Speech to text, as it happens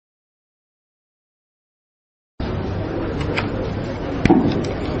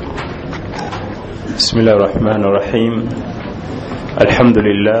بسم الله الرحمن الرحيم الحمد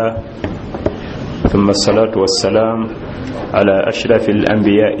لله ثم الصلاة والسلام على أشرف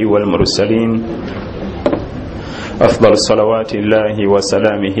الأنبياء والمرسلين أفضل صلوات الله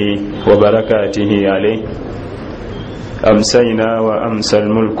وسلامه وبركاته عليه أمسينا وأمسى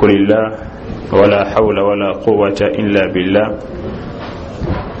الملك لله ولا حول ولا قوة إلا بالله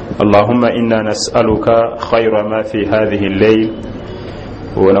اللهم إنا نسألك خير ما في هذه الليل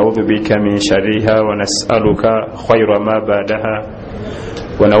ونعوذ بك من شرها ونسألك خير ما بعدها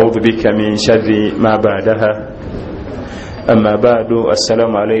ونعوذ بك من شر ما بعدها أما بعد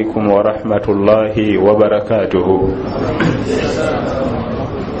السلام عليكم ورحمة الله وبركاته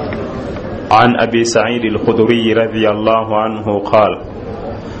عن أبي سعيد الخدري رضي الله عنه قال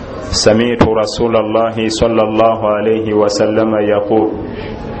سمعت رسول الله صلى الله عليه وسلم يقول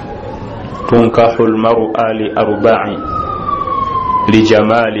تنكح المرأة لأربع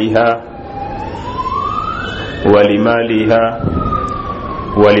لجمالها ولمالها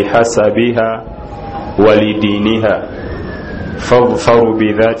ولحسبها ولدينها فاظفر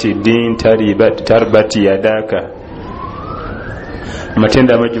بذات الدين تربت يداك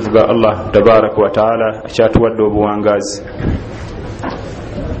matenda amajivuga Allah tabarak wa taala akyatuwadde obuwangazi.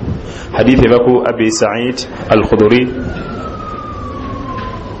 Hadithi baku Abi Sa'id al-Khudri,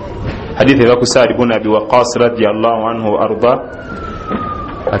 hadithi baku Sa'd ibn Abi Waqqas radiyallahu anhu arda,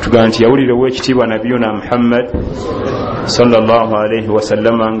 atugamba nti yawulira ow'ekitiibwa nabiyuna Muhammad sallallahu alayhi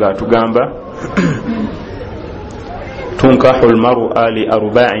wasallama nga atugamba tunkahu almar'a li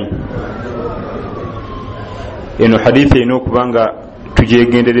arba'in. Eno hadithi eno okubanga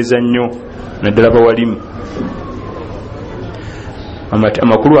tujegendereza nnyo naddala bawalimu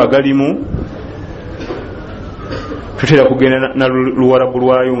amakulu agalimu tutera kugenda na luwarabu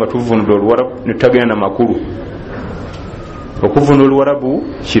lwayo nga tuvunula oluwarabu netutagenda na makulu. Okuvunula oluwarabu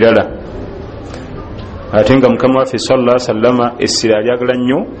kirala, ate nga mukama waffe sallallahu alaihi wasallama essira alyagala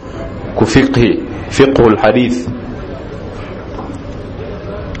nnyo ku fiqhu alhadith.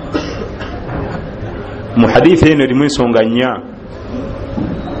 Mu hadithi eno erimu ensonga nnya.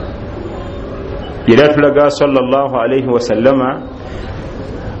 Era tulaga sallallahu alaihi wasallama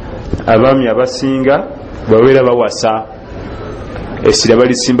abaami abasinga babeera bawasa essira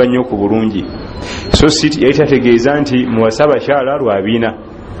balisimba nnyo ku bulungi. So siti yali tategeeza nti muwasa abakyala lwabiina.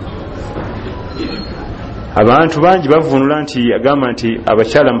 Abantu bangi bavunula nti agamba nti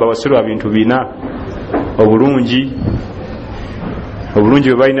abakyala mbawase lwa bintu bina: obulungi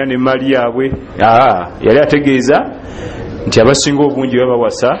bwe balina ne mali yaabwe. Yali ategeeza nti abasinga obungi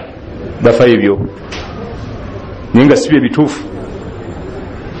babawasa bafa ebyo, naye nga si bye bituufu.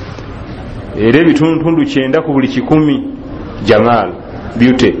 Era ebitundu 9 ku buli 100 jamal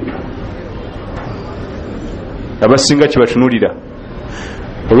beauty abasinga kibatunulira.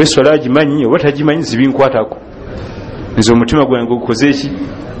 Oba eswala agimanyi oba tagimanyi zibinkwatako, nze omutima gwange gukoze eki,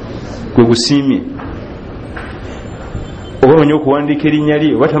 gwe gusiimye. Oba manyi okuwandiika erinnya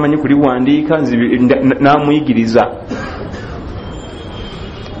lye oba tamanyi kuliwandiika, namuyigiriza.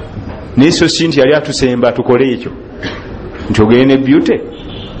 Naye so si nti yali atusemba atukole ekyo nti ogende ne beauty.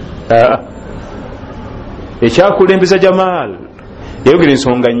 Ekyakulembeza jamal yayogera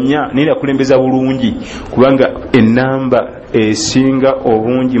ensonga nnya, naye akulembeza bulungi, kubanga enamba esinga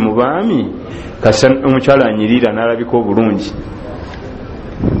obungi mu baami kasa omukyala anyirira n'alabika obulungi.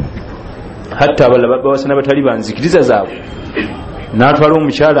 Hatta abalala bawasana batali banzikiriza zaabwe, n'atwala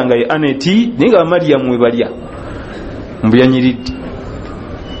omukyala nga ye aneti naye nga Mariyamu we balya mbuyanyiridde.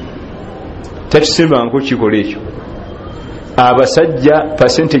 Takisimbanga kukikola ekyo. Abasajja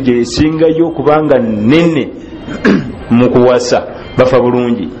percentage esingayo okubanga nene mu kuwasa bafa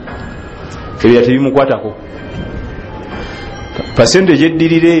bulungi, ebyo tebimukwatako. Percentage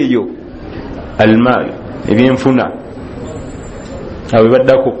eddirira eyo almal, ebyenfuna awe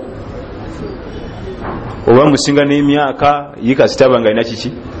baddako. Oba musinga n'emyaka yikasitaba nga alina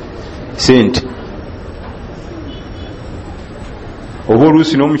kiki sente. Oba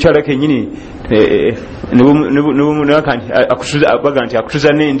oluusi n'omukyala kenyini baga nti akutuza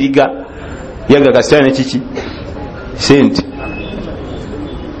n'endiga yaga kasitala ne kiki sente.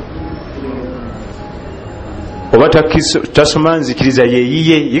 Oba tasoma nzikiriza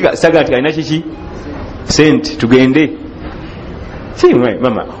yeyiye saga nti alina kiki sente tugende.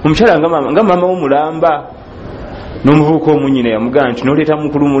 Mama omukyala nga mama womulamba n'omuvubuka omunyina yamugamba nti noleeta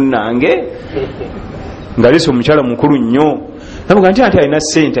mukulu munnange ng'aleese omukyala mukulu nnyo, namuga nti alina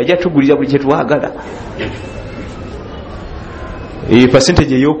sente ajja tugulira buli kyetwagala.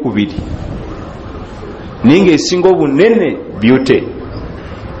 Percentage eyokubiri naye ng'esinga obunene beauty,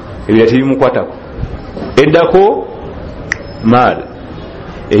 ebyo tebimukwatako. Eddako maal,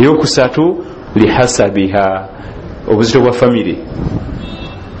 eyokusatu lihasabiha obuzito bwa famire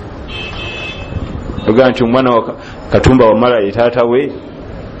oga nti omwana wa Katumba wamala ye taata we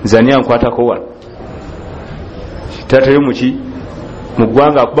zani ankwatako wano taata yo muki mu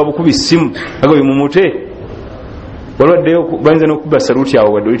ggwanga akuba bukubi simu aga bimumute walwaddeyo bayinza n'okuba saluti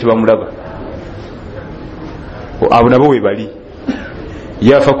awo wadde oli tebamulaba abo nabo we bali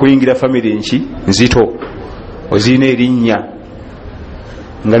yafa kuyingira famire nki nzito ozirina erinnya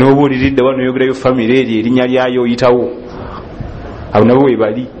nga niwoba oliridde wano oyogerayo famire eri erinnya lyayo oyitawo abo nabo we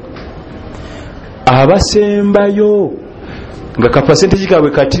bali abasembayo nga kapasenteki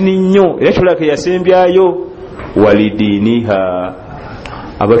kabwe katini nnyo era kyolaka yasembyayo walidiiniha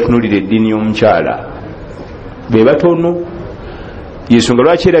abatunulira eddiini y'omukyala be batono yensonga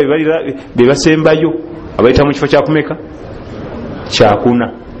lwaki era be basembayo abayita mu kifo kyakumeka kyakuna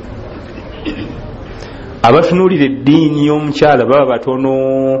abatunulira eddiini y'omukyala baba batono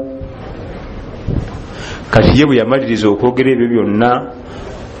kati ye bwe yamaliriza okwogera ebyo byonna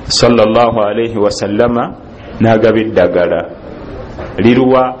sallallahu alaihi wasallama n'agaba eddagala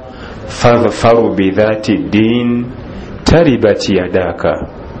lirwa fadhfaru bidhati ddin taribat yadaka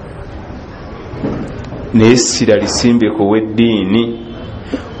naye essira lisimbe ku w'eddiini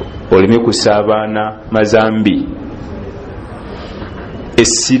oleme kusaabaana mazambi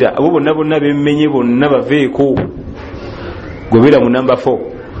essira abo bonna bonna bemmenye bonna baveeko gobera mu namba 4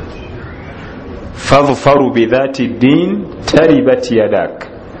 fadhfaru bidhati ddin taribat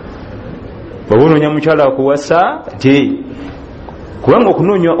yadak baba onoonya mukyala akuwasa te kubanga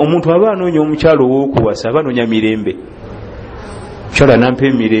okunoonya omuntu aba anoonya omukyala ow'okuwasa aba anoonya mirembe mukyala nampa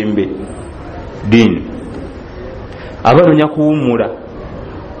emirembe dini aba anoonya kuwummula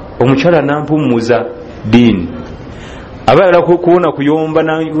omukyala nampummuza dini aba ayala kuwona kuyomba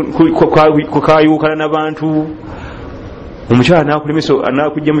kukayuukana n'abantu omukyala nakulemesa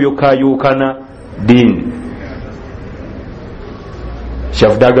nakujja mu byokukayuukana dini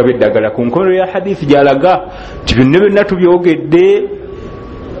kyavudde agaba eddagala ku nkomerero ya hadithi gyalaga nti byonna byonna tubyogedde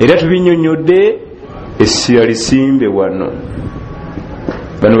era tubinyonyodde essira lisimbe wano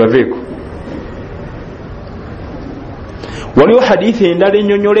bano baveeko waliwo hadithi endala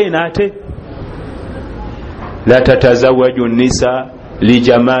ennyonnyola enaate la tatazawaju nisa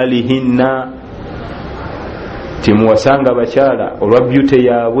lijamalihinna timuwasanga bakyala olwa byute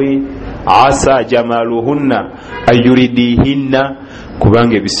yaabwe asa jamaluhunna ayuridihinna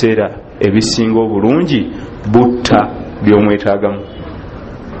kubanga ebiseera ebisinga obulungi butta byomwetaagamu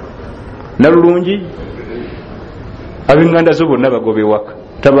nalulungi ab'enganda zo bonna bagoba ewaka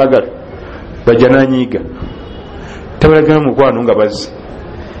tabagala bajja nanyiiga tabalagana mukwano nga bazze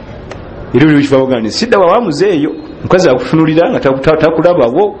era buli kifaboga nti sidda wawamuzeeyo mukazi akutunulira nga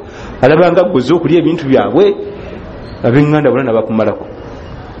takulabawo alabanga ggoze okulya ebintu byabwe ab'enganda bonna nabakumalako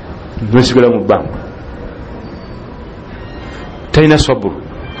nosigala mu bbanga talina saburu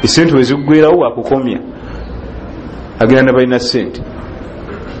esente wezigwerawo wakukomya agenda nabalina sente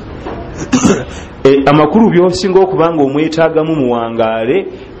amakulu byosinga okubanga omwetaagamu muwangaale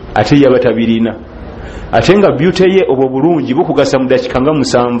ate yaba tabirina ate nga byute ye obwo bulungi bukugasa mu dakika nga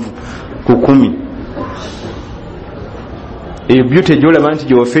 7 ku 10 eyo byute gyolaba nti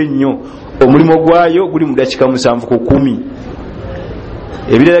gyofe nnyo omulimu gwayo guli mu dakika 7 ku 10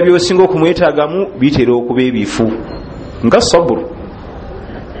 ebirala byosinga okumwetaagamu bitera okuba ebifu nga saburu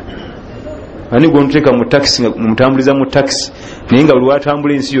ani gwomuteeka mu taxi mumutambuliza mu taxi naye nga buli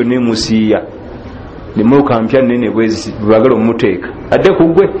watambula ensi yonna emusiiya nemuloka mpya nene bwezi bwebagala omumuteeka adde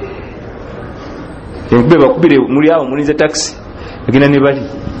kugwe enkube bakubire muli awo mulinze taxi agenda ne bali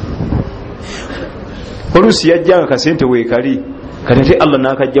oluusi yajjanga kasente weekali kati ate Allah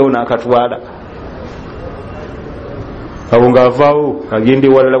n'akajjawo n'akatwala abo ng'avaawo agenda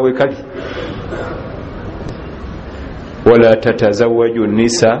ewalala weekali wala tatazawaju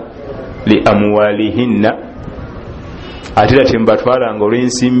nisa li amwalihinna ate era tembatwalanga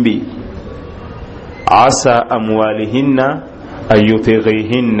olw'ensimbi asa amwalihinna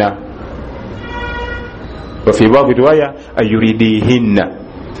ayutighihinna wafi baadhi riwaya ayuridihinna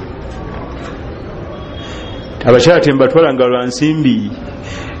abakyala tembatwalanga lwa nsimbi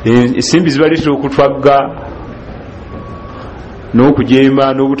ensimbi zibaleetera okutwagga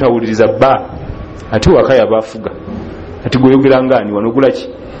n'okujemba n'obutawuliriza bba ate waka yabafuga ati gweyogera ngaani wano ogula ki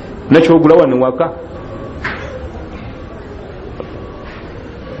nakyogula wano waka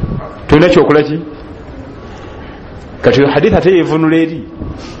tolina kyokola ki kati hadith ate yevunula eri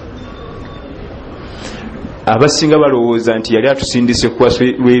abasinga balowooza nti yali atusindise kuwaso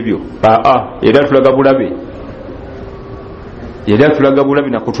lw'ebyo yali atulaga bulabe yali atulaga bulabe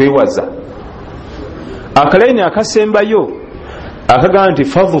nakutwewaza akalaini akasembayo akagamba nti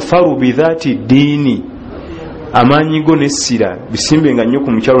fadhufaru bidhati ddiini, amaanyi go nessira bisimbenga nnyo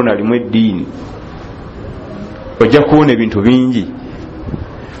ku mukyalo ono alimu eddiini, ojja kuwona ebintu bingi.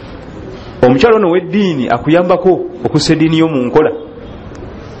 Omukyalo ono w'eddiini akuyambako okussa eddiini yo mu nkola.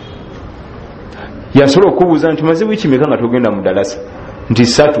 Yasobola okubuuza nti maze wiiki meka nga togenda mu dalasa, nti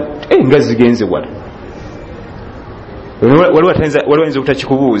 3 nga zigenze wala. Waliwo ayinza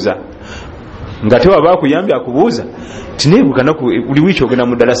obutakikubuuza nga tewaba akuyambye akubuuza ti neebuka buli wiiki ogenda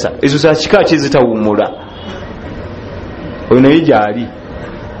mu dalasa, ezo za kika ki ezitawummula. Oyo naye gyali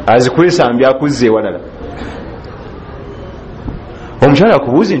azikwesambya akuzza ewalala. Omukyala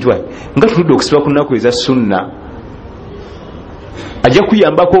akubuuzi nti nga tuludde okusiba ku nnaku eza sunna, ajja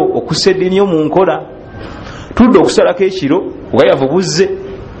kuyambako okussa eddiini yo mu nkola. Tuludde okusalako ekiro, bugayavu buzze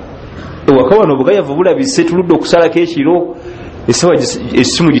ewaka wano, obugayavu bulabise, tuludde okusalako ekiro, esawa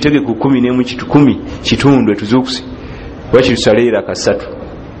essimu gitege ku 11 kitundu etuzuukusi wakitusaleera kasatu,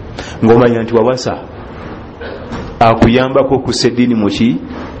 ng'omanya nti wawasa akuyambako okussa eddiini mu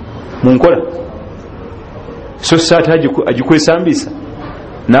nkola. So saata agikwesambisa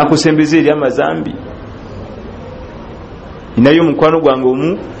n'akusembeza eri amazambi. Ninayo mukwano gwange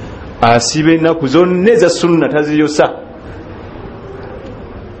omu asiba ennaku zonna eza sunna taziyosa.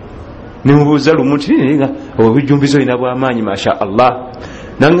 Nemubuuza lumu nti obujjumbizo olina bw'amaanyi masha Allah.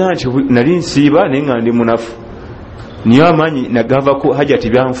 Nanga nti nali nsiiba naye nga ndi munafu, niyo amaanyi nagavako hajati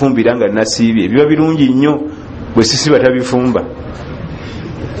byanfumbira nga nasiibye. Biba birungi nnyo bwe sisiba tabifumba.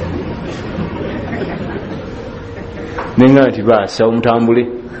 Nenga nti baasa omutambule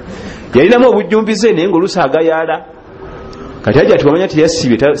yalinamu obujjumbize naye ng'oluusi agayaala. Kati ajja tubamanya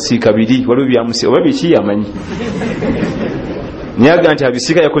tiyasiibye tasiika biri, waliwo byamusi oba biki yamanyi. Nyaga nti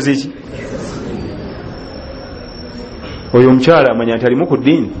abisiika yakoze ki? Oyo omukyala amanya nti alimu ku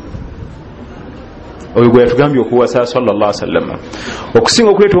ddiini. Oyo gwe yatugambye okuwasa sallallahu alaihi wasallam. Okusinga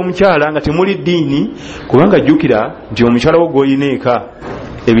okuleeta omukyala nga temuli ddiini, kubanga jjukira nti omukyala wo gw'olina eka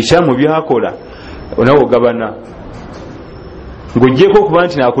ebikyamu byakola onawe ogabana. Ng'oggyeko okuba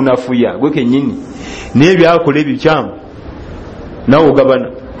nti naakunafuya gwe kennyini n'ebyakola ebikyamu nawe ogabana.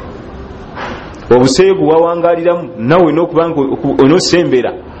 Obuseegu wawangaliramu nawe n'okuba nga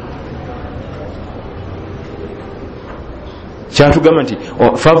onoosembera. Kyatugamba nti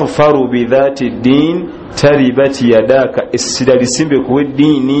fadhufaru bidhati ddiin taribati yadaaka, essira lisimbe kuwa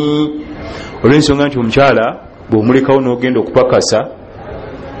eddiini. Olw'ensonga nti omukyala bw'omulekawo n'ogenda okupakasa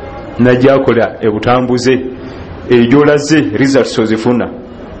najjakola ebutambuze ejolaze results ozifuna.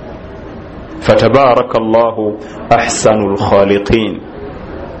 Fatabaraka Allahu ahsanul khaliqin.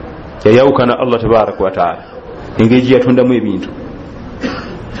 Yayawukana Allah tabaraka wa taala engeri yatondamu ebintu.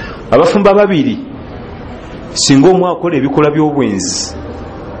 Abafumba babiri singa omu akola ebikola by'obwenzi,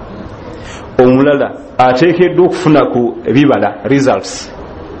 omulala ateekeddwa okufuna ku ebibala results,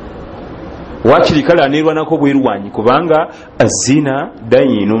 wakiri kale aneerwanako bwerwanyi, kubanga azina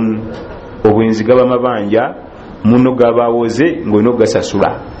dayinun, obwenzi gaba mabanja, muno gabawoze ng'olina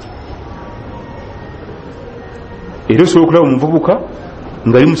okugasasula. Era osobola okulaba omuvubuka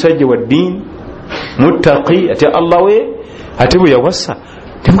ngali musajja wa ddiini muttaqi, ate Allah we ate bwe yawasa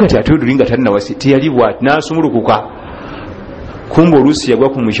temugati ate odulinga talinawasi teyali bwati n'asumulukuka. Kumba oluusi yagwa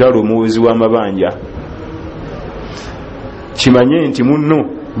ku mukyalo omuwozi w'amabanja. Kimanye nti munno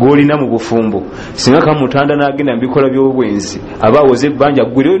gw'olina mu bufumbo singa kamutanda n'agenda mu bikola by'obwenzi aba awoze ebbanja,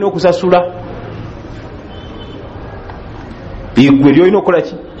 gwe lyolina okusasula. Gwe lyolina okukola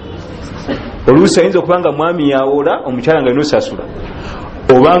ki? Oluusi ayinza okuba nga mwami yawola omukyala nga alina okusasula,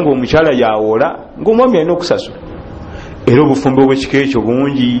 obanga omukyala yawola ng'omwami alina okusasula. Era obufumbo bw'ekika ekyo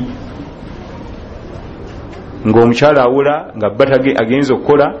bungi. Ng'omukyala awola nga bbatage agenza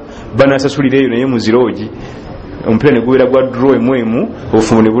okukola banasasulira eyo naye muziroogi, omupiira ne gubeera gwa dro emu,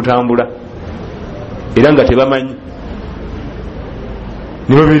 obufumbo ne butambula era nga tebamanyi,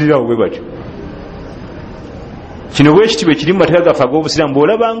 ne babeererawo bwe batyo. Kino bwe kiti bwe kiri mu mateeka gaffe ag'obusiraamu.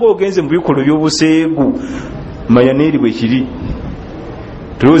 Bw'olabanga ogenze mu bikolwa by'obuseegu manya n'eri bwe kiri.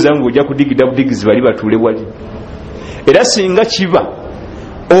 Tulowooza ng'ojja kudigida budigizi bali batuule wali. Era singa kiba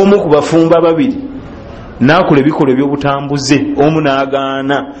omu ku bafumba babiri n'akola ebikolwa by'obutambuze, omu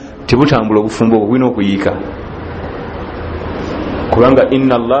n'agaana, tebutambula obufumbo obwo, bulina okuyiika. Kubanga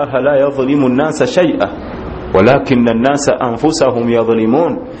inna Allaha la yadhlimu nnasa shay'a walakinna nnasa anfusahum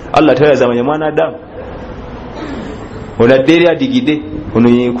yadhlimun. Allah tayazamanya mwana Adamu onadde eri adigide ono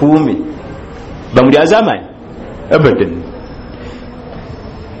yenkuume bamuli azamanyi abadan.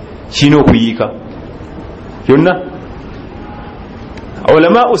 Kino okuyiika yonna.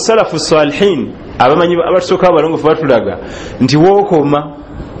 Ulama usalafu salihin abamanyi abatusooka abalongofu batulaga nti wookoma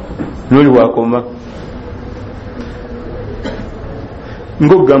n'oli wakoma.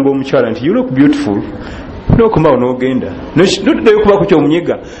 ng'okugamba omukyala nti you look beautiful n'okumaawo n'ogenda noddayo kuba ku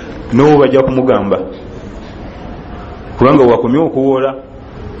kyomunyiga n'owo bajja kumugamba kubanga wakomye okuwola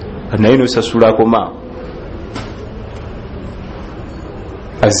naye nosasula akomaawo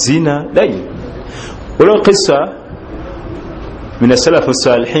azina dayi olwo qissa min asalafu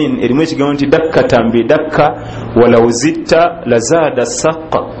salihin erimu ekigambo nti dakkatan bidakka walaw zitta lazada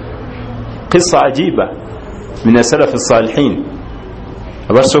saqa qissa ajiba min asalafu salihin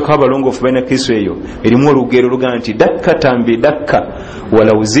abasooka abalongoofu balina kisa eyo erimu olugero lugamba nti dakkatan bidakka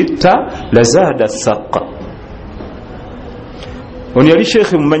walaw zitta lazada saqa ono yali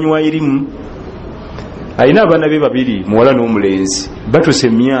sheekhe mumanyi wa irimu alina abaana be babiri muwala n'omulenzi batuse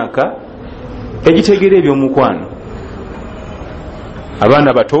emyaka egitegera ebyomukwano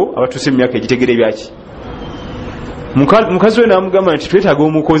abaana bato abatuse emyaka egitegera ebyaki mukazi we namugamba nti twetaaga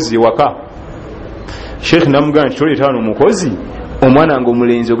omukozi ewaka sheekhe namugamba nti toleetawano omukozi omwana nga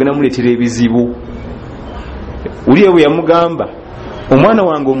omulenzi ogenda muleetera ebizibu uli bwe yamugamba omwana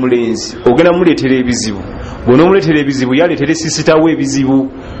wange omulenzi ogenda muleetera ebizibu bwona omuleetera ebizibu yaleetera esisitawo ebizibu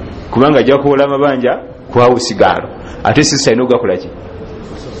kubanga ajja kuwola amabanja kwawo sigaalo ate sisita alina ogakolaki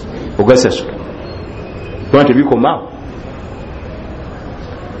ogasasula kubanga tebikomaawo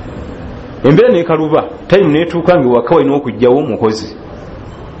embeera nekaluba tayimu netuuka nga ewaka walina okugjawo omukozi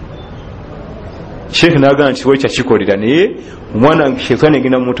sheekh nagamba nti wekyakikolera naye omwana sheitaani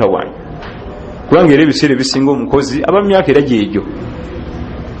egenda mumutawaanya kubanga era ebiseera ebisinga omukozi aba myaka era gyegyo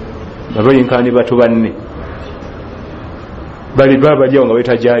babayenkana ne bato banne babajawo nga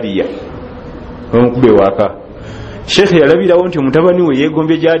betajaliya bamukube ewaka sheekhe yalabirawo nti omutabani we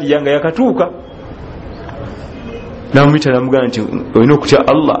yegombye jaliya nga yakatuuka namuyita namugamba nti olina okutya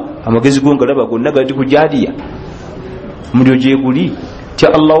Allah amagezi go ngalaba gonna gali ku jaliya mulyo gyeguli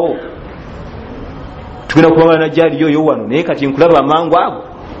tya Allaho tugenda kubanga na jaliya oyo wano naye kati nkulaba amangu ago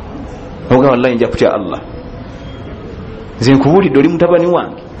namugamba wallahi nja kutya Allah nze nkubulidde oli mutabani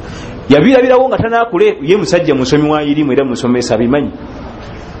wange yabirabirawo nga tanakule ye musajja musomi wa irimu era musomesa bimanyi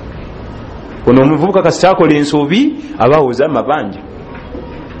ono omuvubuka kasita akola ensobi abawoza amabanja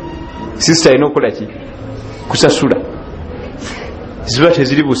sisita alina okukolaki kusasula ziba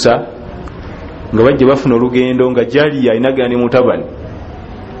teziri busa nga bajja bafuna olugendo nga jaliya ayinagana ne mutabani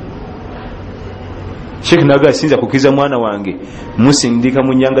sheekh naga sinza kukiza mwana wange musindika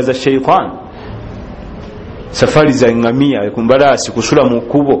mu nyanga za shaitan safari za ngamia kumbalasi kusula mu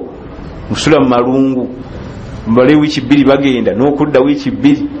kubo musula mu malungu mbale wiki bbiri bagenda n'okudda wiki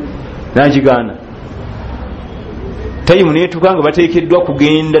bbiri najigana tayimu netukanga bateekeddwa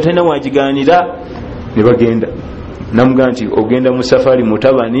kugenda talina wagiganira ne bagenda namugamba nti ogenda mu safari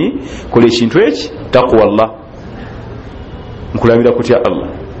mutabani kola ekintu eki taqwa Allah nkulabira kutya Allah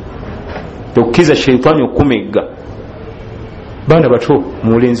okukiza sheitaani okukumegga baana bato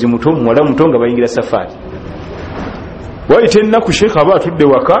mulenzi muto muwala muto nga bayingira safari wayita ennaku sheekh aba atudde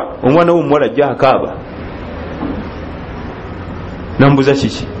waka omwana w'omuwala ajja akaaba nambuza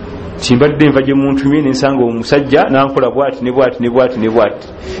kiki kimbadde nva gye muntu mye nensanga omusajja nankola bwati ne bwati ne bwati ne bwati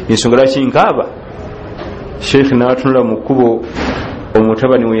ensonga lwaki nkaaba sheekh n'atunula mu kkubo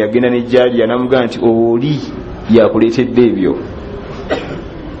omutabani we yagenda nejjaliya namugamba nti oli yakuleetedde ebyo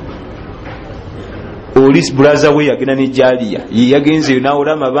oli bulaza we yagenda nejjaliya ye yagenzeyo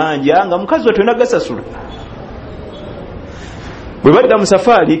nawola amabanja nga mukazi we tona gasasula bwe badda mu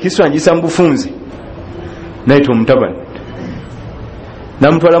safaari kiswangisa mu bufunze nayita omutabani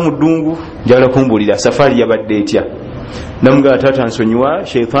namutwala mu ddungu njagala kumbuulira safaari yabadde etya namugamba taata nsonyiwa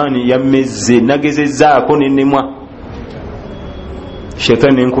sheitaani yammezze nagezezzaako nenemwa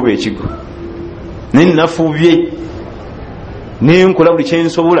sheitaani nenkuba ekigo nenafuubye nenkola buli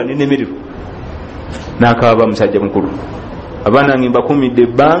kyensobola nenemererwa nakaaba musajja mukulu abaana nge mbakumidde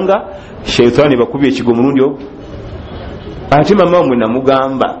ebbanga sheitaani bakubye ekigo mulundi ogwo ate mama wamwe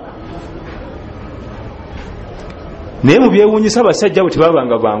namugamba naye mubyewuunyisa abasajja bwe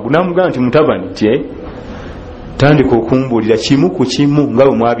tebabanga bangu namugamba nti mutabani tye tandika okumbuulira kimu ku kimu nga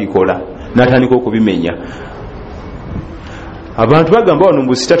bwe mwabikola natandika okubimenya abantu bagamba wano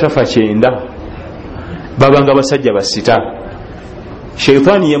mbusita tafa kyenda babanga abasajja basita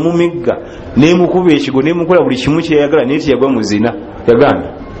sheitaani yamumigga nemukuba ekigo nemukola buli kimu kyeyagala naye tiyagwa muzina yaganda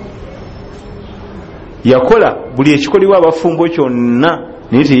yakola buli ekikolebwa abafumbo kyonna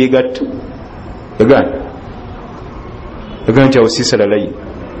naye teyegatta yaganda nti awo sisalalayi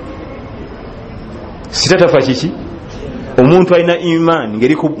sitatafa kiki omuntu alina imaani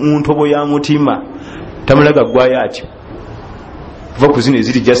ngeri ku ntobo ya mutima tamulaga gwayo atyo va ku zino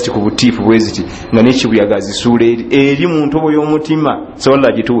eziri just ku butiifu bwe ziti nga nekibuyaga zisuula eri mu ntobo y'omutima sawalla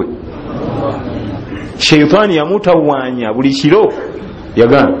agituwe sheitaani yamutawaanya buli kiro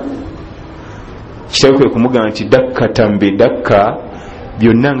yagamba kitaawe kwe kumugamba nti dakka tambe dakka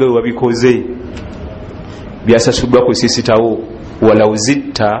byonna nga we wabikoze byasasuddwa ku sisitawo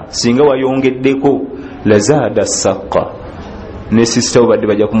walauzitta singa wayongeddeko lazada saqa ne sisitawo badde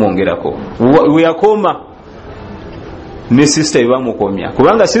bajja kumwongerako weyakoma ne sisita ebamukomya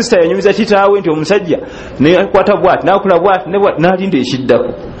kubanga sisita yanyumiza kitaawe nti omusajja nekwata bwati nakula bwati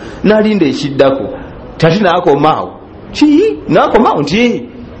nalinda ekiddako tati nakomaawo nakomaawo nti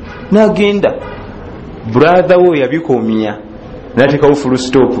nagenda brother we yabikomya natekawo full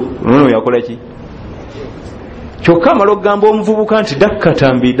stop nono yakola ki kyokka amala okugamba omuvubuka nti dakka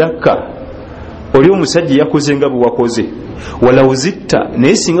tambi dakka oli omusajja yakoze nga bwewakoze walauzitta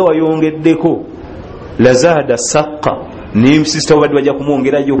naye singa wayongeddeko lazada saqa nesisita obadde bajja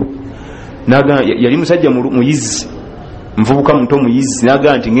kumwongerayo yali musajja muyizi muvubuka muto muyizi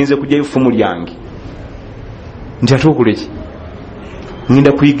nagaa nti ngenze kujjayo effumu lyange nti atuukuleki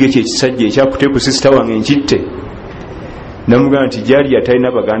ngenda kuyiga ekyo ekisajja ekyakute ku sisita wange nkitte namugamba nti gyali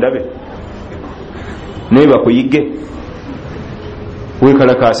yatalina baganda be naye bakuyige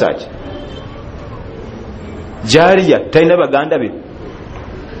wekalakaasaki jaliya talina baganda be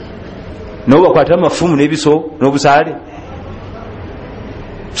nabo bakwata amafumu n'ebiso n'obusaale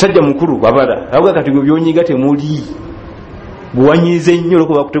musajja mukulu babala avuga kati gwe byonyiga temuli buwanyize nnyo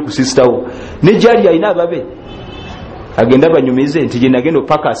loko bakute ku sisitawo ne jaliya alina ababe agenda banyumize nti gye nagenda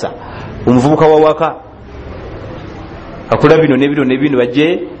opakasa omuvubuka wawaka akola bino nebino nebino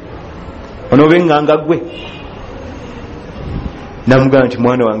bajje onobe nganga gwe namugamba nti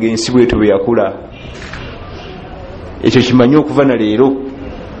mwana wange ensi bwetu bwe yakula ekyo kimanyi okuva na leero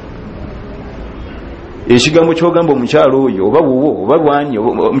ekigambo kyogamba omukyalo oyo oba wuwo oba lwanyi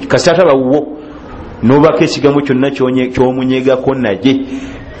kasita bawuwo nobako ekigambo kyonna kyomunyegako naye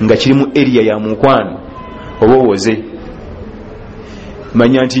nga kirimu area ya mukwano oba owoze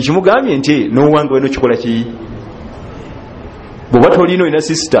manya nti kimugambye nti nowange weno kikola ki bwoba tolina olina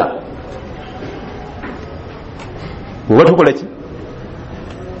sisita bwoba tokola ki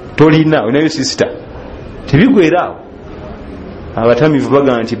tolina olinayo sisita tebigweraawo abatamivu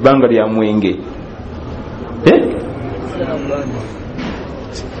bagamba nti bbanga lya mwenge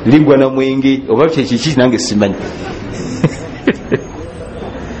ligwa na mwenge oba kyekiki nange simanyi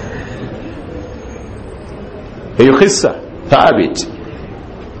eyo khissa thabit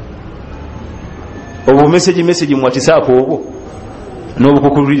obwo meseji mu WhatsApp obwo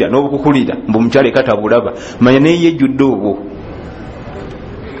n'obukukulira mbu mukyale katabulaba manya neyejjudde obwo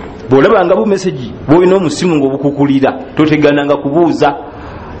bwolabanga bu meseji bwolina omusimu ng'obukukulira totegananga kubuuza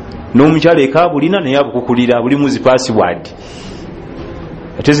n'omukyale ekabulina naye abukukulira bulimu zi password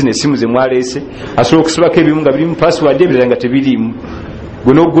ate zino essimu ze mwaleese asobola okusibako ebimu nga birimu password ebirala nga tebirimu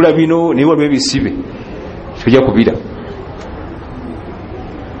gwe n'ogula bino naye waliwo ebisibe tojja kubira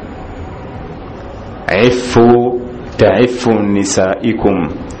taifu nisaikum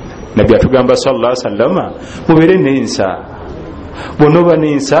nabbi atugamba sallallahu alaihi wasallam mubere nensa bonoba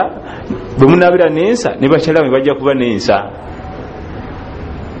nensa bwemunabira nensa ne bakyala bajja kuba nensa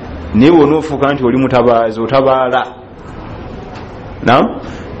naye wonoofuuka nti oli mutabaazi otabaala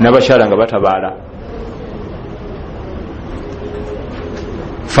nabakyala nga batabaala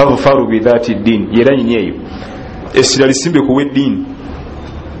faru bidhati ddin era nyinyi eyo essira lisimbe kuwa eddiini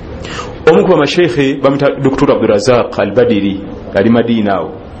omu ku bamasheikhe bamita Dr. Abdurazaq al-Badiri ali Madina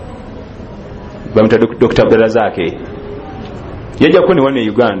awo bamita Dr. Abdurazaq yajjako ne wane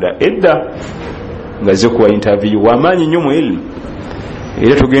Uganda edda nga ze kuwa interview wamaanyi nnyo mu ilmu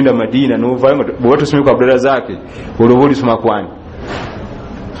era tugenda Madina novayo bwe tusomye ku Abdurazaq olwo olisoma kwani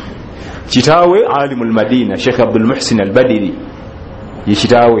kitaawe alimul Madina Sheikh Abdul Muhsin al-Badiri ye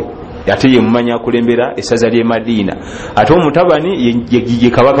kitaawe ate ye mumanya akulembera essaza ly'e Madina ate omutabani ye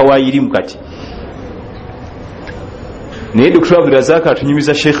kabaka wa Irimu kati naye Dr. Abdurazaq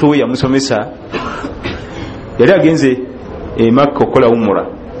atunyumiza Sheikh we yamusomesa yali agenze Makka okukola umura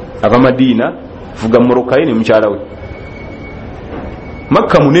ava Madina vuga Morokaye ne mukyala we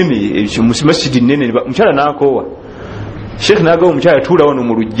Makka munene masjidi nene mukyala n'akoowa Sheikh n'agamba omukyala tuula wano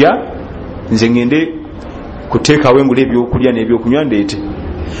mu lujja nze ngende kuteekawo engula ebyokulya n'ebyokunywa ndeete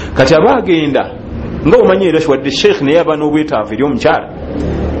kati abaagenda nga omanyi era wadde Sheikh naye aba n'obwetaavu eri omukyala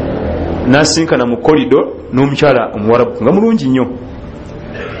n'asinkana mu korido n'omukyala omuwarabu nga mulungi nnyo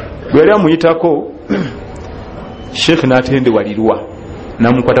bwe yali amuyitako Sheikh n'atendewalirwa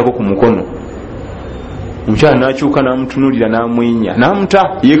n'amukwatako ku mukono omukyala n'akyuka n'amutunulira n'amwenya n'amuta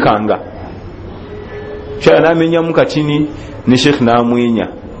yeekanga omukyala n'amenyamu katini ne Sheikh n'amwenya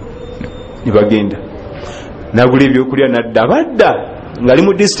ne bagenda n'agula ebyokulya n'adda badda ng'ali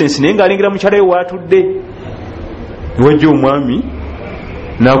mu distance naye ng'alengera mukyala we waatudde niwajja omwami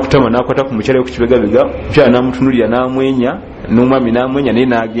nakutama nakwata ku mukyala ku kibegabega mukyala namutunulira namwenya n'omwami namwenya naye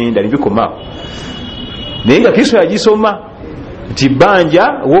nagenda nebikoma naye nga Kristo yagisoma nti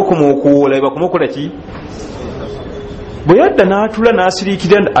bbanja wokoma okuwola bakoma okola ki bwe yadda n'atula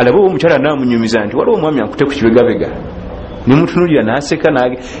n'asiriikira alabe omukyala namunyumiza nti waliwo omwami akute ku kibegabega nemutunulira n'aseka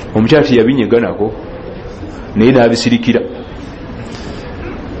omukyala teyabinyeganako naye n'abisirikira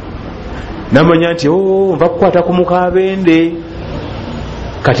namanya nti nva kukwata ku mukabende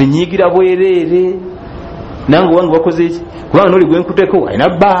kati nyigira bwereere nange wange wakoze eki kubanga noli gwenkuteko alina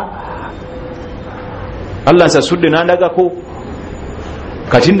bba Allah nsasudde nandagako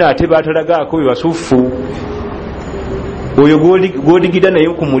kati naate batalagako bebasufu oyo godigira naye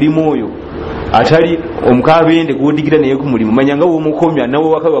ku mulimu oyo atali omukabende godigira naye ku mulimu manya nga womukomya nawe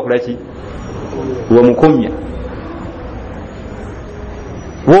wakawe wakolaki wamukomya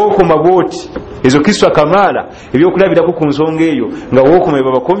wokoma bwoti ezo Kristo akamala ebyokulabirako ku nsonga eyo nga wokoma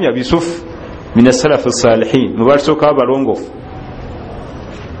ebabakomya bisufu minasalafu salihin mubasoka abalongofu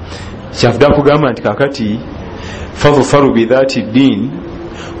kyavuda kugamba nti kakati favufaru bidhati ddin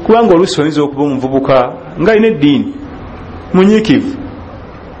kubanga oluusi oyinza okuba omuvubuka nga alina eddiini munyiikivu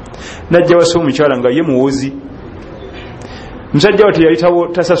najja wasa omukyala nga ye muwozi musajja wa teyalitawo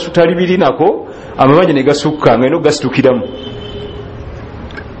talibirinako amabanja ne gasukka nga ina okugasitukiramu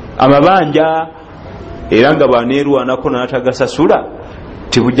amabanja era nga baneerwanako n'atagasasula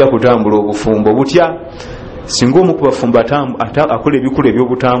tebujja kutambula obufumbo butya singa omu ku bafumbo akola ebikulu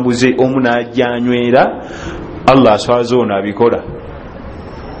ebyobutambuze omu n'ajjanywera Allah aswaza ono abikola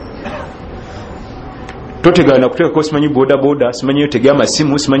totegana kuteekako simanyi bodaboda simanyi yotega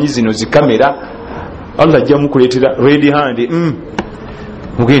amasimu simanyi zino zikamera Allah ajja mukuleetera red hand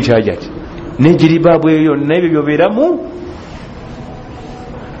muge nti ajati negiribabu eyo yonna ebyo byobeeramu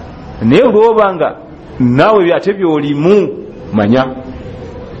naye olwobanga naawe byate byolimu manya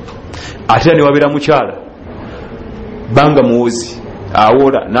ate era newabeera mukyala banga muwozi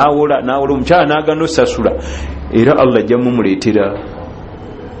awola omukyala nagana osasula era Allah ajja mumuleetera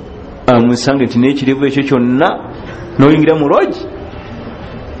amusange nti n'ekirevu ekyo kyonna noyingira mu logi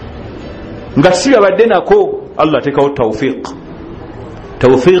nga si byabadde nako Allah ateekawo tawfiq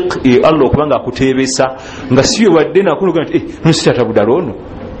Allah okubanga akuteebesa nga si byabadde nako nogaa nti nositatabudala ono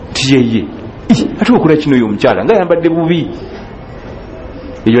tiyeye ate okola kino oyo omukyala nga yambadde bubi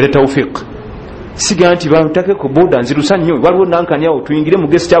eyo le tawfiq siga nti bamutakeko boda nzirusa nnyo waliwo nankani awo tuyingire mu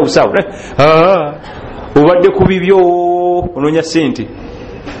guest house awo obadde ku bibyo onoonya ssente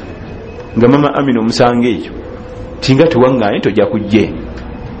nga mama Amina omusanga ekyo tinga tuwaŋŋaanye tojja kujje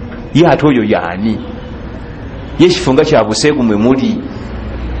ye ate oyo yaani ye ekifo nga kyabuseegu mwe muli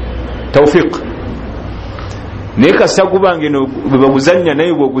tawfiq naye kasita gubange no bwe baguzannya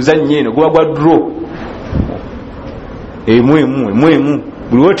naye bwoguzannya eno guba gwa dro emwemu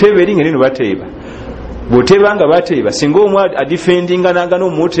buli woteeba eringa neno bateeba bwoteeba nga bateeba singa omu adifendinga nagana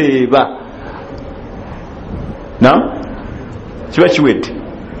omuteeba kiba kiwedde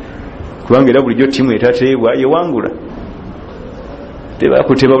kubanga era bulijjo tiimu etateebwa yewangula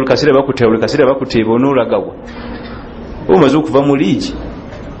tebakuteeba buli kaseera bakuteeba onoolagawa omaze okuva mu liigi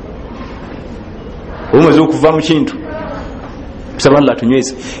omaze okuva mu kintu kusaba Allah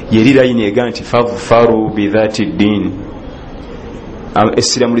tunyweze yeri layini ega nti favufaru bidhati ddin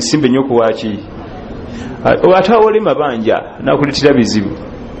essira mu lisimbe nnyo kuwaki ate awoli mabanja nakuleetera bizibu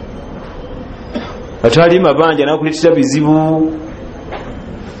atali mabanja nakuleetera bizibu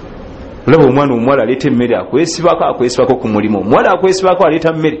olaba omwana omuwala aleeta emmere akwesibako ku mulimu omuwala akwesibako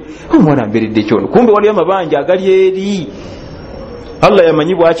aleeta mmere omwana mberedde kyono kumbe waliyo amabanja agali eri Allah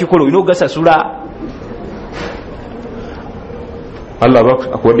yamanyi bwakikola olina okugasasula Allah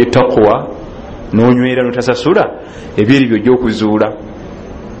akuwadde taqwa nonywera notasasula ebyeri byojja okuzuula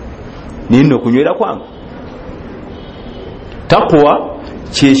naye nno okunywera kwange taqwa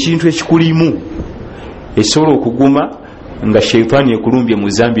kyekintu ekikulimu ekisobola okuguma nga sheitaani ekulumbye mu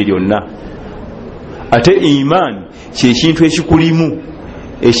zambi lyonna ate iman kyekintu ekikulimu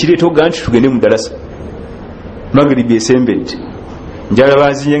ekireeta oga nti tugende mu dalasa magribi esembedde njala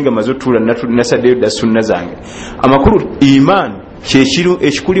bazinye nga maze otuula nasaddeyo dda sunna zange amakulu iman kyekiru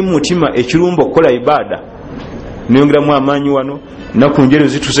ekikuli mu mutima ekirumba okukola ibada neyongeramu amaanyi wano naku njero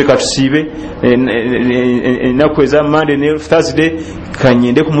zituse katusiibe enaku eza Monday ne Thursday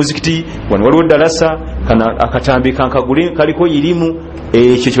kanyende ku muzikiti wano waliwo dalasa kana akatambi kankagule kaliko irimu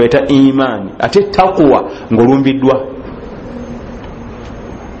ekyo kibaita imani ate takwa ngolumbiddwa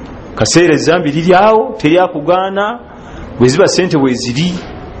kaseera ezambi liryawo teryakugaana bweziba sente bweziri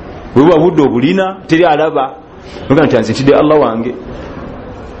bwebuba budde obulina teri alaba noga nti nze ntidde Allah wange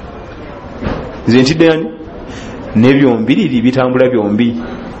nze ntidde yani nebyombiriri bitambula byombi.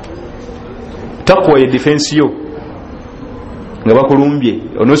 Takwa ye defense yo nga bakulumbye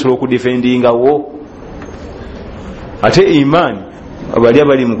onosobola okudefendingawo. Ate iman abali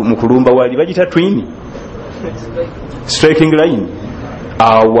abali mu kulumba wali bagita twin striking line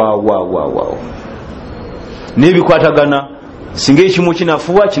awa nebikwatagana. Singa ekimu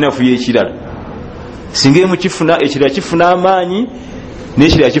kinafuwa kinafuya ekirala, singa emu kifuna ekirala kifuna amaanyi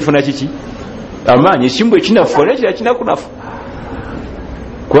n'ekirala kifuna kiki amaanyi. Ekimu ekinafuwa n'ekirala kinakunafu.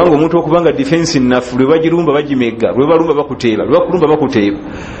 Kubanga omuntu okubanga defense nafu lwe bagirumba bagimega, lwe balumba bakuteeba, lwe bakulumba bakuteeba,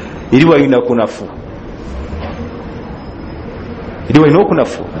 eri walina kunafu, eri walina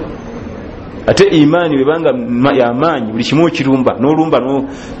okunafu. Ate imani bebanga yamaanyi buli kimu okirumba n'olumba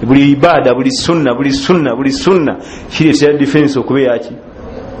buli ibada buli sunna kireetera defense okuba yaki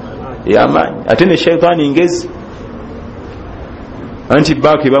yamaanyi. Ate ne shaitaani ngezi anti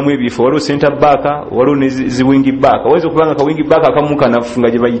back ebamu ebifo waliwo center back waliwo ne ziwingi back. Waweza okubanga kawingi back akamu kanafu nga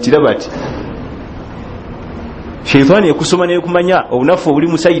gye bayitira bati. Shaitaani ekusoma nekumanya obunafu obuli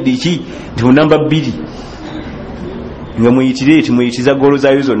mu saidi ki nti mu namba 2 nga muyitire eti muyitiza golo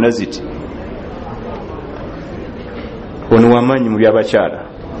zaayo zonna ziti. Ono wamanyi mu byabakyala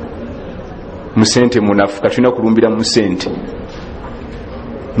mu sente munafu katuna kulumbira mu sente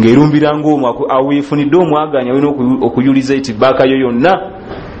ng'erumbira ng'omwo aweefunidde omwaganya alina okuyuliza eti baaka yo yonna.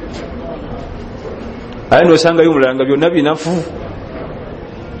 Ate n'osangayo omulala nga byonna binafu,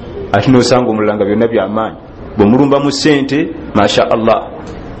 ate n'osanga omulala nga byonna byamaanyi. Bw'omulumba mu sente masha Allah,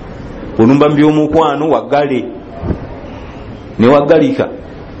 olumba mu by'omukwano waggale ne waggalika.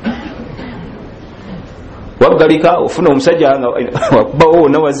 Waggalika ofuna omusajja nga wakubawo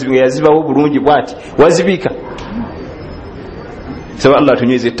wonna yazibawo bulungi bwati wazibika. Saba Allah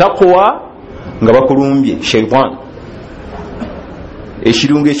tunyweze taqwa nga bakulumbye shaitan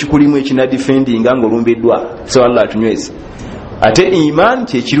ekirungo ekikulimu ekina defendinga nga olumbiddwa. Saba Allah tunyweze. Ate iman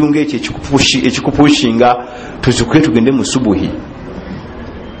kyekirungo ekyo ekikupushinga tuzuke tugende mu subuhi.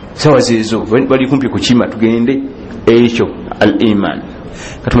 Sawa zezo bali kumpi kukima tugende ekyo al iman.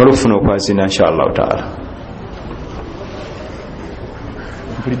 Katumala okufuna okwazina inshallah taala.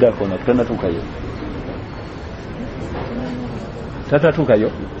 Frida kona tutana tukayo. Tata tukayo.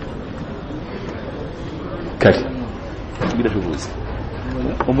 Kati. Tugira tubuzi.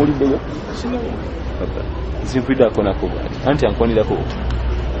 Omuli deyo. Papa. Zimfrida kona ko. Anti ankonira ko.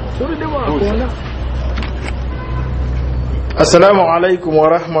 Sori de wa kona. Assalamu alaikum wa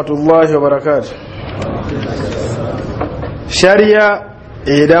rahmatullahi wa barakatuh. Sharia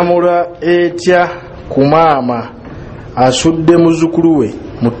edamura etya kumama asudde muzukulu we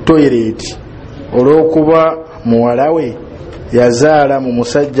mu toilet olw'okuba muwala we yazaala mu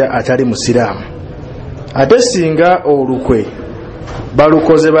musajja atali musiraamu. Ate singa olukwe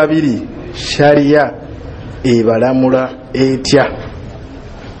balukoze babiri, sharia ebalamula etya?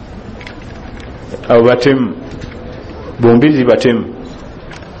 Abo batemu bombiri batemu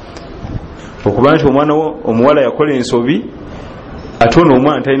okuba nti omwana omuwala yakola ensobi ate ono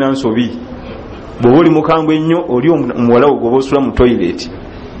omwana talina nsobi. Bw'oba oli mukambwe ennyo oli omuwala wo gwoba osula mu toilet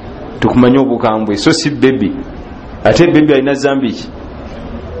tukumanye obukambwe so si bebi. Ate bebi alina zambi ki?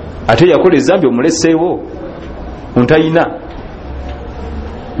 Ate yakola ezambi omuleseewo ontayina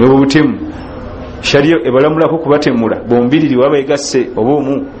n'obwo butemu. Sharia ebalamulako kubatemula bombiriri waba egasse oba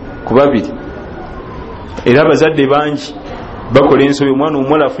omu ku babiri. Era abazadde bangi bakola ensobi. Omwana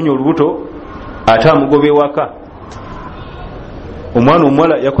omuwala afunye olubuto ate amugoba ewaka. Omwana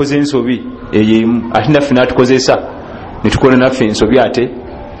omuwala yakoze ensobi eyemu ate naffe n'atukozesa ne tukola naffe ensobi. Ate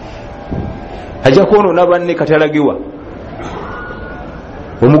ajja kwonoona banne kati alagiwa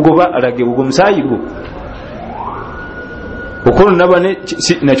omugoba alagiwa gwe musaayi gwo okwonoona banne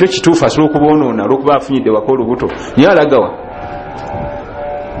nakyo kituufu asobola okuboonoona olw'okuba afunyidde waka olubuto naye alagawa.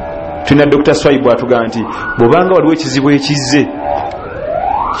 Tulina Dr. Swaibu atugamba nti bw'obanga waliwo ekizibu ekizze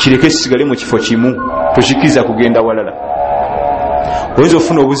kireke kisigale mu kifo kimu tokikkiriza kugenda walala. Oyinza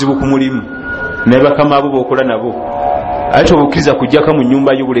ofuna obuzibu ku mulimu naye bakama abo b'okola nabo ate obukkiriza kujjaka mu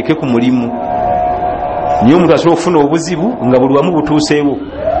nnyumba yo buleke ku mulimu. Niyo omuntu asobola okufuna obuzibu nga buli wamu butuuseewo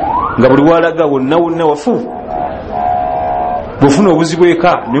nga buli walaga wonna wafu. Bw'ofuna obuzibu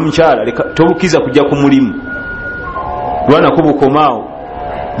eka ne mukyala leka tobukkiriza kujja ku mulimu lwanako bukomaawo.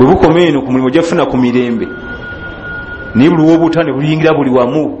 Bwe bukoma eno ku mulimu ojja kufuna ku mirembe naye buli w'obutane buliyingira buli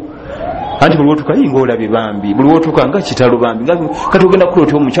wamu. Anti buli wotuka yinga olabye bambi, buli wotuka nga kitalo bambi, nga kati ogenda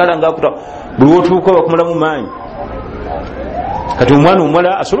kulota omukyala ng'akuta, buli wotuka bakumalamu maanyi. Kati omwana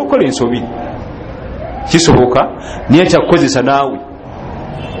omuwala asobola okukola ensobi kisoboka naye kyakukozesa naawe.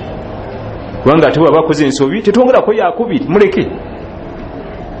 Kubanga ate bw'aba akoze ensobi tetwongerako yakubiri, muleke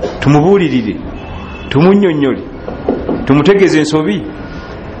tumubuulirire tumunnyonnyole tumutegeze ensobi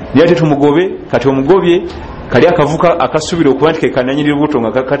yate tumugobe kati omugobye kali akavuka akasubira okuba nti kekananyirira obuto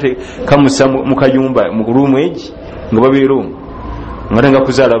nga kakate kamusa mu kayumba mu ruumu egi nga babeera omwo nga tanga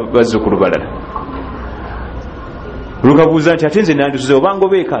kuzaala bazzukulu balala lukabuuza nti ate nze nandizuze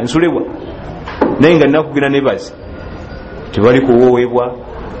obangobeeka nsulebwa naye nga nakugenda nebazi tebali kuwoweebwa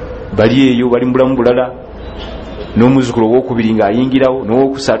bali eyo bali mubulamu bulala n'omuzukulu owokubiri ng'ayingirawo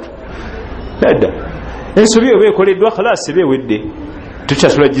n'owokusatu nadda ensobi eyo beekoleddwa khalasi beewedde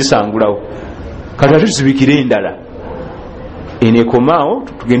tukyasula gisangulawo kati ate tusibikire endala eneekomaawo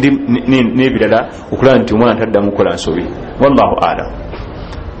tugende n'ebirala okulaba nti omwana taddamu kukola nsobi wallahu alam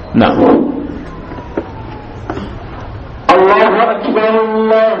الله أكبر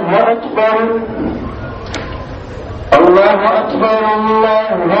الله أكبر الله أكبر الله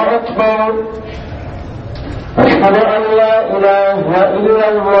أكبر أشهد أن لا إله إلا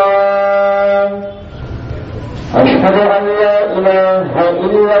الله أشهد أن لا إله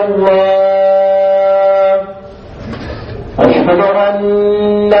إلا الله أشهد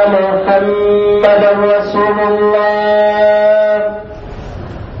أن محمدا رسول الله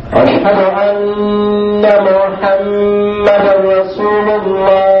أشهد أن محمدا رسول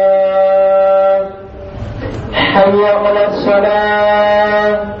الله حي على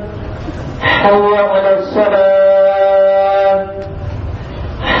الصلاة حي على الصلاة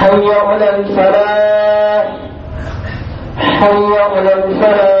حي على الفلاح حي على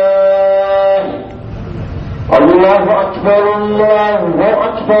الفلاح الله أكبر الله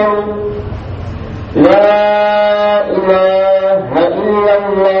أكبر لا إله إلا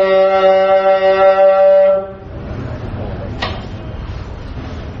الله.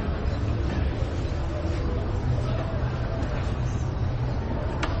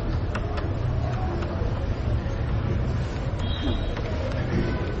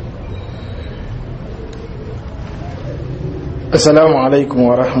 Assalamu alaikum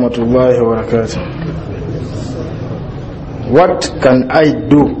wa rahmatullahi wa barakatuh. What can I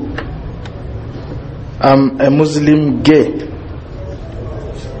do? I'm a Muslim gay.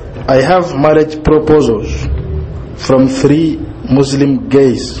 I have marriage proposals from 3 Muslim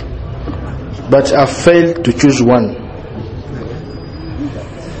gays, but I failed to choose one.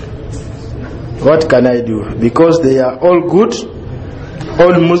 What can I do? Because they are all good,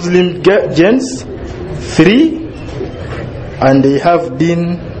 all Muslim gents, 3, and they have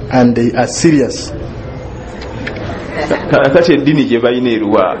deen and they are serious. Kati eddiini gye balina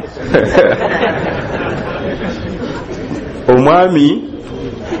eruwa omwami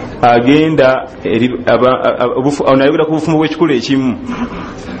agenda onayogera ku bufumu bw'ekikula ekimu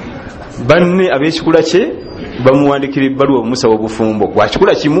banne ab'ekikula kye bamuwandikira ebbaluwa omusawo obufumbo bwa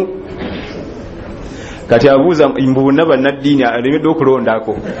kikula kimu kati abuuza mbuna bannaddiini alemedde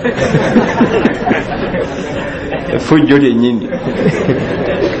okulondako effujjo lyennyini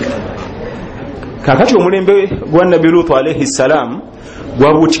kakati omulembe gwa nabbi Lutu alayhi salam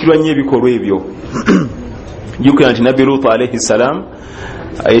gwabuutikirwa nnyo ebikolwa ebyo jukira nti nabbi Lutu alayhi salam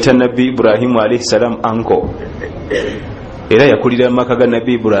ayita nabbi Ibrahimu alayhi salam anko era yakulira mu maka ga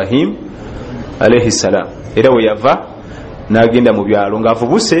nabbi Ibrahim alayhi salam era we yava n'agenda mu byalo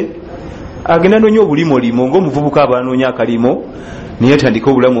ng'avubuse agenda noonya obulimolimo ng'omuvubuka aba anoonya akalimo naye atandika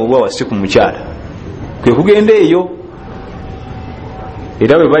obulamu obwawasi ku mukyala kwe kugenda eyo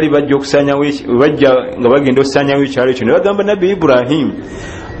era bwe bali bajja okusanyawo bajja nga bagenda okusanyawo ekyalo ekyo ne bagamba nabbi Ibrahim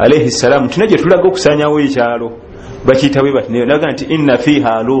alayhi salam tuna gye tulaga okusanyawo ekyalo bakiyita bwe bati naga nti inna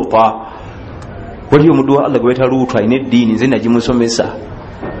fiha Luta waliyo omuddu wa Allah gwe bayita Lutu alina eddiini nze nagimusomesa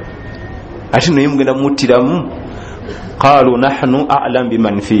ate naye mugenda muttiramu qaalu nahnu a'lam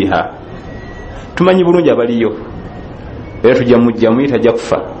biman fiha tumanyi bulungi abaliyo era tujja mujjamu tajja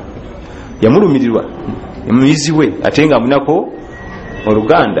kufa yamulumirirwa muyizi we ate nga amunako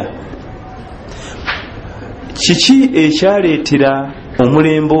oluganda kiki ekyaleetera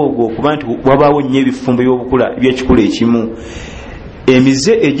omulembe ogwo okuba nti wabaawo nnyo ebifumbo by'ekikula ekimu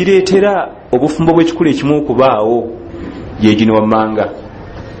emize egireetera obufumbo bw'ekikula ekimu okubaawo gyegino wammanga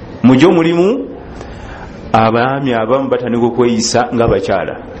mujjo mulimu abaami abamu batandika okweyisa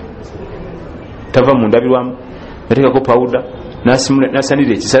ng'abakyala tava mu ndabirwamu yateekako pawuda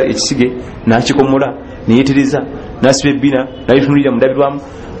nasanira ekisige nakikomola neyetereza nasiba ebbina nayitunulira mu ndabirwamu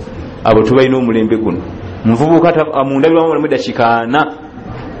abo tubalina omulembe guno muvubuka mu ndabirwamu balamu eddakiika 4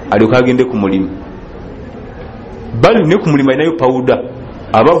 alyoka agende ku mulimu bali ne ku mulimu alinayo pawuda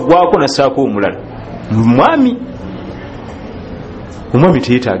abagwako nasaako omulala omwami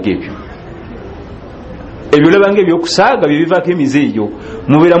teyetaaga ebyo olabanga ebyokusaaga bye bivaako emize egyo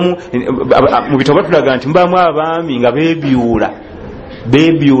mubeeramu mu bitabo batulaga nti mubaamu abaami nga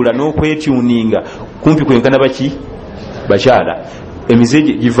beebyula n'okwetuninga kumpi kwenkana bakyala emize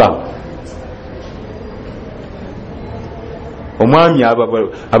giva omwami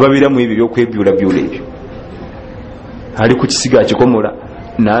ababiramu ebyo byokwebyulabyula ebyo ali ku kisiga kikomola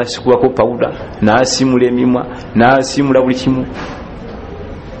nasikubako pawuda nasimula emimwa nasimula buli kimu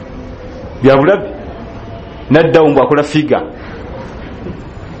byabulabi naddawo mbu akola figa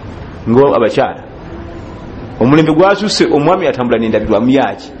ngo abakyala omulembe gwasuse omwami atambula n'endabirwamu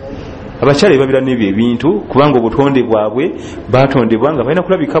yaki abakyala babira n'ebyo ebintu kubanga obutonde bwabwe batondebwa nga balina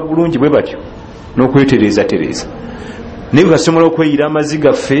kulabika bulungi bwe batyo n'okwetereza naye basobola okweyira amazzi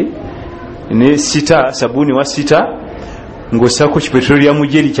gaffe ne sita sabuni wa sita ng'osaako kipetrolium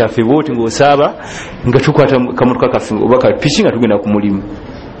jeri kyaffe booti ng'osaaba nga tukwata kamotoka kaffe oba kapiki nga tugenda ku mulimu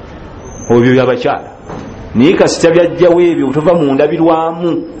obyo byabakyala naye kasita byajjawo ebyo butova mu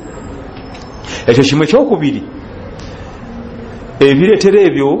ndabirwamu ekyo kimu ekyokubiri ebireetera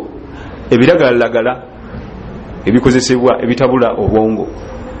ebyo ebiragalalagala ebikozesebwa ebitabula obwongo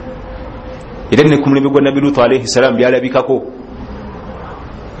era ne ku mulembe gwa Nabbi Lutu alayhi salaam byalabikako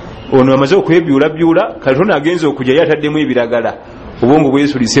ono amaze okwebyulabyula Katonda agenza okujja yataddemu ebiragala obwongo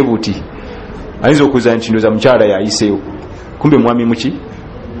bwesulise buti ayinza okuza nti ndoza mukyala yayiseyo kumbe mwami muki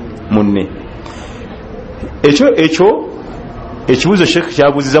munne ekyo ekibuzo Sheikh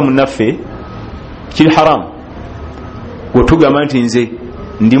kyabuziza munnaffe kiri haramu wetugamba nti nze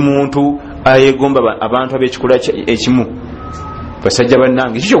ndi muntu ayegomba abantu ab'ekikula ekimu basajja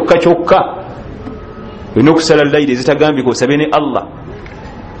bannange kyokka olina okusala layiri ezitagambika osabe ne Allah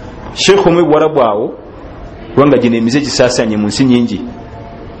Sheikh omwe bwarabu awo kubanga gino emize gisaasanye mu nsi nyingi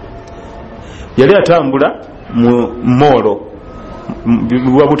yali atambula mu moolo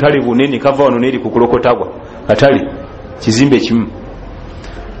bwa butale bunene kava wano n'eri ku kulokotagwa atali kizimbe kimu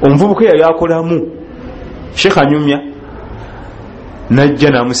omuvubuka yali akolamu Sheikh anyumya najja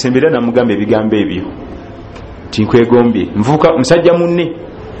namusembera namugamba ebigambo ebyo tinkwegombye muvubuka musajja munne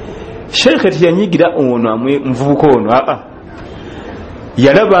Sheikh tiyanyigira ono amwe muvubuka ono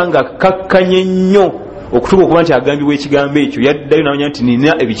yalaba nga kakkanye nnyo okutuuka okuba nti agambibwa ekigambo ekyo yaddayo namanya nti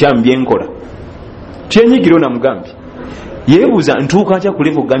nina ebikyamu byenkola tiyanyigira ono amugambye yeebuuza ntuuka ntya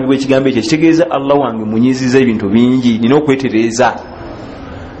kuleva okugambibwa ekigambo ekyo kitegeeza Allah wange munyiziza ebintu bingi nina okwetereza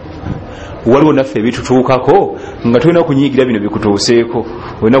waliwo naffe ebitutuukako nga tulina kunyigira bino bikutuuseeko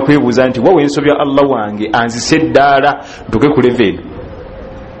olina kwebuuza nti wawe ensobya Allah wange anzise eddaala ntuke kuleva eno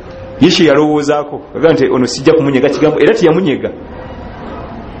yeshe yalowoozaako aga nti ono sijja kumunyega kigambo era tiyamunyega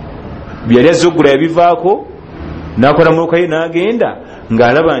byali azze oggula yabivaako n'akola muloka ye n'agenda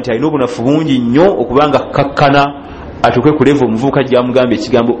ng'alaba nti alina obunafu bungi nnyo okubanga kakkana atuke kuleva omuvubuka gyamugamba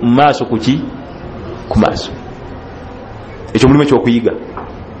ekigambo mu maaso kuki ku maaso ekyo mulimu ekyokuyiga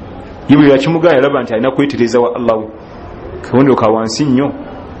yibwe yakimugaya yalaba nti alina kwetereza wa Allah we kawondo ka wansi nnyo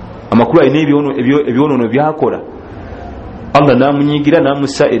amakulu alina ebyonono byakola Allah namunyigira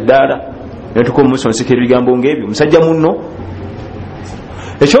namussa eddaala natuka omusonseka ebigambo ng'ebyo musajja munno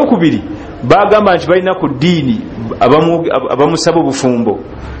ekyokubiri bagamba nti balina ku ddiini abamusaba obufumbo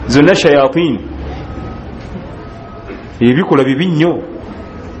zonna shayatin ebikola bibi nnyo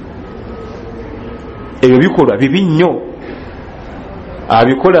ebyo bikola bibi nnyo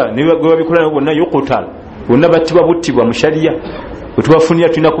abikola ne babikola bonna yuqtal bonna battibwa buttibwa mu sharia wetubafunira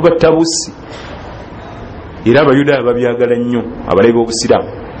tulina kubatta bussi era abayudaaya babyagala nnyo abalabi b'obusiraamu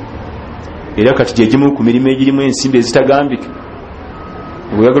era kati gyegimu ku mirimu egirimu ensimbi ezitagambika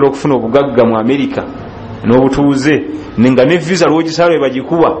bweyagala okufuna obugagga mu Amerika n'obutuuze nga ne visa lwogisala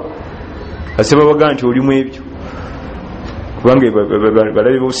bagikuba ase babaga nti olimu ebyo kubanga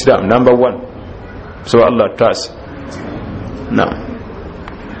balabi b'obusiraamu number 1 so Allah tasa na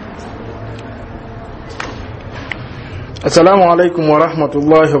Assalamu alaikum wa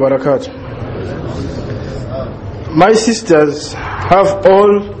rahmatullahi wa barakatuh. My sisters have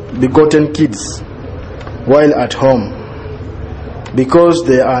all begotten kids while at home because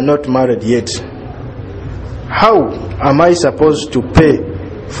they are not married yet. How am I supposed to pay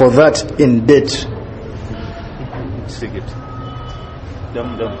for that in debt?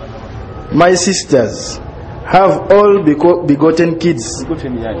 My sisters have all begotten kids,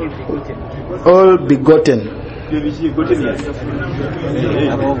 all begotten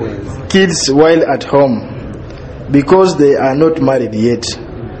kids while at home because they are not married yet.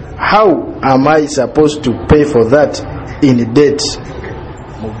 How am I supposed to pay for that in debt?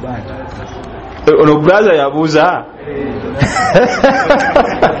 Ono brother yabuuza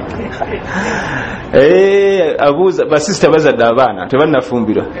abuuza basista bazadde abaana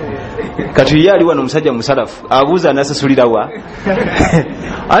tebanafumbirwa kati ye ali wano omusajja musalafu abuuza anasasulirawa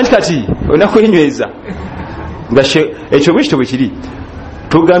anti kati onakwenyweza nga ekyo bwekityo bwe kiri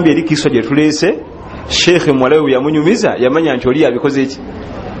tugambye eri Kristo gye tuleese shekhe mwalawe yamunyumiza yamanya nti oli yabikoze eki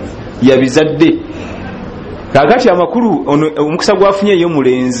yabizadde. Kakati amakulu omukisa gwafunye yo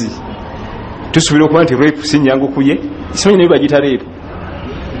mulenzi tusubira okuba nti rape si nyangu kuye simanyi naye bagita rape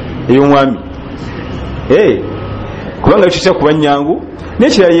ey'omwami kubanga kitya kuba nyangu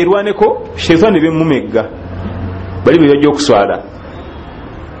nekirala yerwaneko sheitani bemumegga bali bebajja okuswala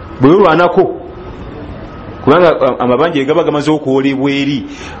bwelwanako kubanga amabanja egaba gamaze okuwolebwa eri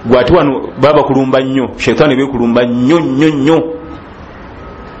gwati wano baba kulumba nnyo sheitani bekulumba nnyo nnyo nnyo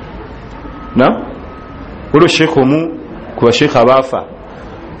na olwo sheekh omu ku basheekh abaafa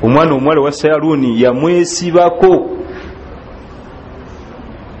omwana omuwala wa saaluni yamwesibako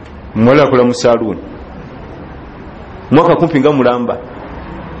omuwala akola mu saaluni mwaka kumpi nga mulamba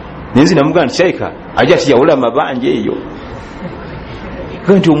nenzi namugamba nti kyaika ajja ati yawula amabanja eyo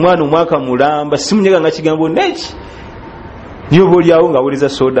nti omwana omwaka mulamba simunyega nga kigambo neki niyo boolyawo ng'awoleza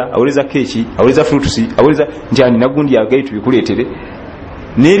soda awoleza keeki awoleza frutusi awoleza nti ani nagundi yagayi tubikuleetere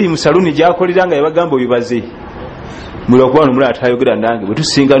neeri mu saluni gyakolera nga yabagamba obibaze muli okuba no mulala tayogera nange bwe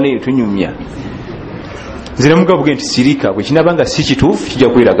tusinga neyo tunyumya nze namugabuge nti sirika bwe kinabanga si kituufu kijja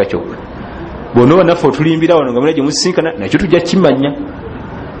kweraga kyokka bonoba naffe otulimbira wano nga muna gye musisinkana nakyo tujja kimanya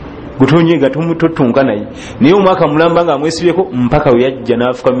gutonyega totunka naye naye omwaka mulamba nga amwesibyeko mpaka we yajja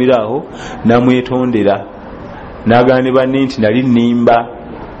n'afukamira aho n'amwetondera n'agana ne banne nti nali nnimba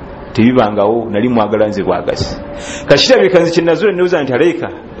tebibangawo nali mwagala nze bwagasi kakirabika nze kyenazola newuza nti aleeka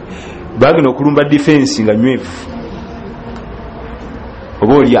bagina okulumba defensi nga nywevu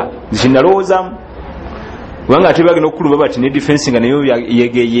oba olya nze kyenalowoozamu kubanga ate bagina okukulumba bati ne defensi nga nayo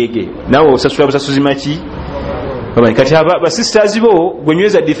yegeyege naawe osasula busasuzi maki kati basisters bo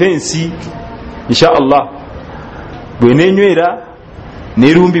gwenyweza defensi insha Allah bwenenywera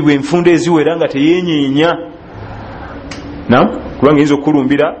nerumbibwa enfundo eziwera nga teyenyenya kubanga yinza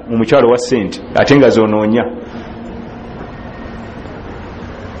okukulumbira mu mukyalo wa sente ate nga zonoonya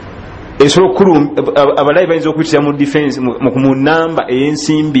esobola abalayi bayinza okuyitira mu defense mu namba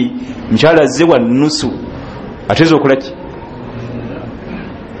ey'ensimbi mukyala azze wa nusu ate ezokolaki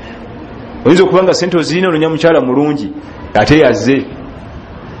oyinza okubanga sente ozirina ononya mukyala mulungi ate yazze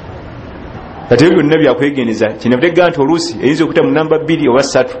ate byonna byakwegendeza kinavudegga nti oluusi eyinza okuyita mu namba 2 oba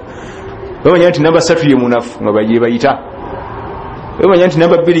 3 bamanya nti namba 3 ye munafu nga baye bayita bamanya nti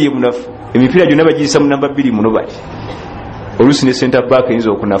namba 2 ye munafu emipiira gyonna bagiyisa mu namba 2 muno bali oluusi ne center back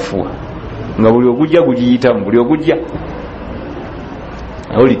eyinza okunafuwa nga buli ogujja gugiyitamu buli ogujja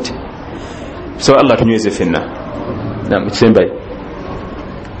awulite so Allah tunyweze fenna namukisembayo.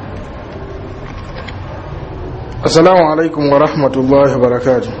 Assalamu alaikum wa rahmatullahi wa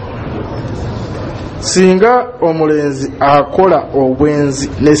barakatuh. Singa omulenzi akola obwenzi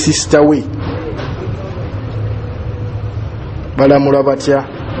ne sister we balamula batya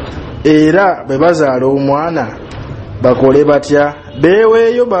era bwe bazaala omwana bakole batya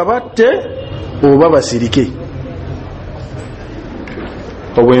beeweeyo babatte oba basirike?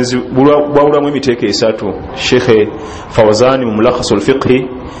 obwenzi bwawulamu emiteeko esatu. Sheikh Fawzani mu mulakhasul fiqhi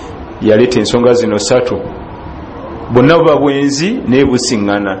yaleeta ensonga zino 3 bonna buba bwenzi naye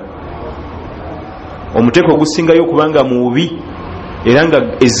busiŋŋana. Omuteeko ogusingayo kubanga mubi era nga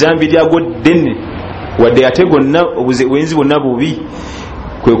ezzambi lyagwo ddene wadde ate gonna obwenzi bwonna bubi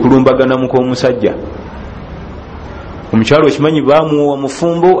kwe kulumbagana muko omusajja. Omukyalo okimanyi baamuwa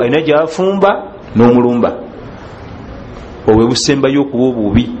mufumbo alina gyafumba n'omulumba obwe busembayo okuba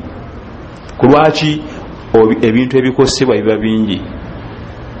obubi. Kulwaki ebintu ebikosebwa biba bingi.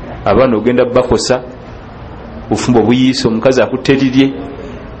 Abaana ogenda bakosa bufumbo buyiise omukazi akutterirye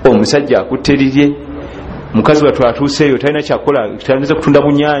omusajja akutterirye mukazi batwatuuseeyo talina kyakola kitandiza kutunda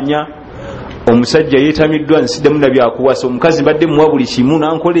bunyaanya omusajja yeetamiddwa nsiddemu na byakuwasa omukazi mbadde muwa buli kimu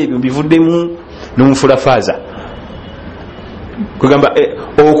nankola ebyo mbivuddemu n'omufulafaaza kugamba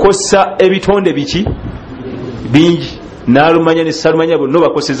okosa ebitonde biki bingi n'alumanya ne salumanya bonna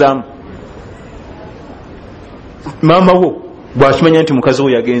bakosezaamu. Maama wo bwakimanya nti mukazi wo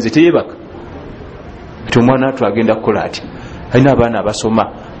yagenze teyebaka nti omwana atu agenda kukola ati alina abaana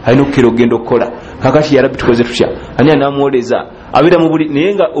abasoma alina okukera okugenda okukola kakati yarabbi tukoze tutya ani anamuwoleza abeera mu buli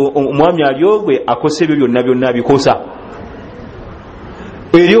naye nga omwami alyogwe akosa ebyo byonna byonna abikosa.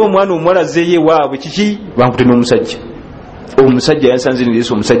 Eri omwana omuwala azzeeyo ewaabwe kiki bankute n'omusajja omusajja yansanze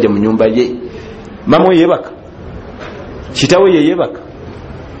niresa omusajja mu nyumba ye maama we yebaka kitawe ye yebaka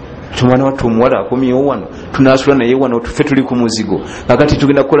tumwana watu omuwala akomyewo wano tunasula naye wano tufe tuli ku muzigo kakati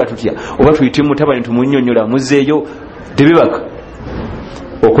tugenda kukola tutya oba tuyite mutabani tumunyonyola muzeeyo tebibaka.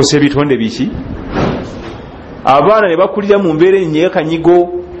 Okosa ebitonde biki abaana ne bakulira mu mbeera enyekanyigo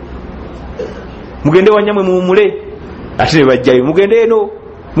mugende wanyamwe muwumule ate ne bajjayo mugende eno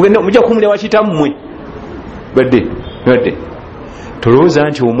mujja kumulya wakitammwe badde tolowooza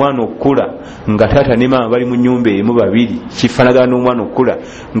nti omwana okukula nga taata ne maama bali mu nnyumba emu babiri kifaanagana n'omwana okukula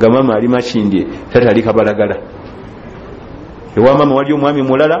nga maama ali Makindye taata ali Kabalagala. Ewa maama wali omwami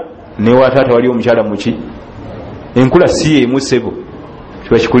mulala newa taata wali omukyala muki. Enkula si emu ssebo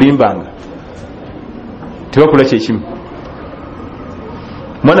tebakikulimbanga tebakula kyekimu.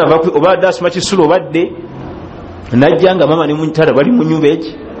 Mwana obadde asoma Kisulo obadde najja nga maama ne taata bali mu nnyumba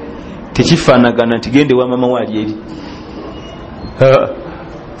eki tekifaanagana nti gende wa maama waali eri.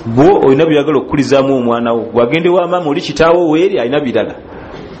 Gwo olina byagala okukulizaamu omwana wo wagende wa maama oli kitaawo weeri alina birala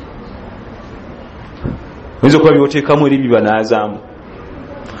oyinza okuba byoteekamu eri bibanaazaamu.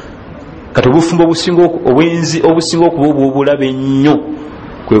 Kati obufumbo obusinga okuba obwobulabe ennyo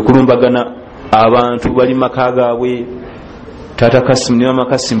kwe kulumbagana abantu bali maka gaabwe taata Kasimu ne maama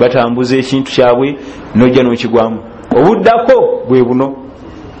Kasimu batambuza ekintu kyabwe nojja n'okigwamu. Obuddako bwe buno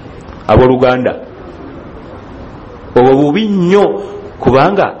abooluganda obwo bubi nnyo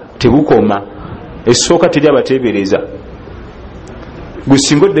kubanga tebukoma. Essooka teri abateebereza.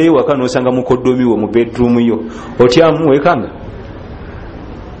 Gusinga oddayo waka n'osanga mukoddomi wo mu bedroom yo otyamu wekanga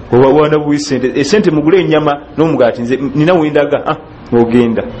oba wana buwisente esente mugule ennyama n'omugaati nze nina wendaga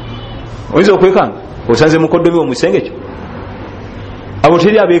ogenda oyinza okwekanga osanze mukoddomi wo musenge kyo. Abo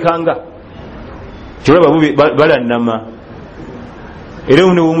teri abeekanga kyolaba balannama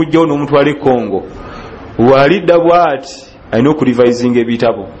era ne womujjawo n'omutwala e Congo walidda bwati alina okulivisinga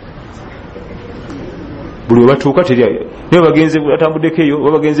ebitabo buli webatuuka teri naye bagenze batambuddeko eyo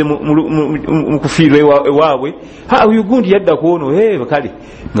oba bagenze mu kufiirwa ewaabwe uyu gundi yadda kuono bakale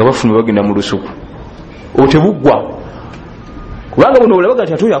nga bafuna bagenda mu lusuku otebuggwa kubanga buno olabaga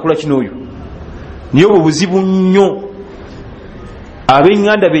nti atoyo akola kino oyo niyo obwo buzibu nnyo.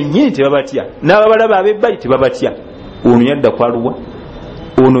 Ab'enganda bennyini tebabatya n'ababalaba ab'ebbali tebabatya. Ono yadda kwaluwa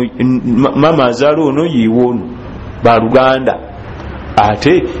ono maama azaala ono yiiwa ono baluganda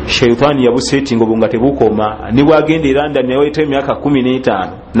ate sheitaani yabusetinga obwo nga tebukoma ne bwagenda e London newayita emyaka 15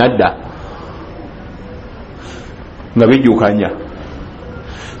 nadda nga bijjukanya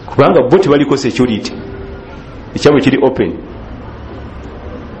kubanga bo tebaliko security ekyabwe kiri open.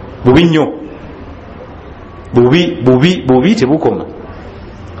 Bubi nnyo bubi tebukoma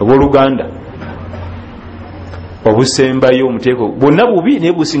obwoluganda obusembayo omuteeko bonna bubi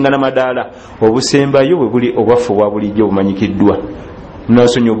naye busingana madaala. Obusembayo bwe buli obwaffe obwa bulijjo bumanyikiddwa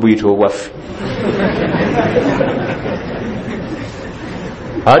nasonyi obuyita obwaffe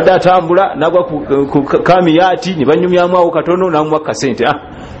adda atambula nagwa ku kamiyati ne banyumyamu awo katono namuwa kasente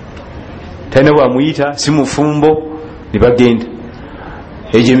talina bwamuyita si mufumbo ne bagenda.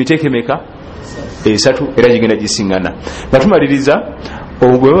 Egyo emiteeko emeka 3 era gigenda gisingana. Nga tumaliriza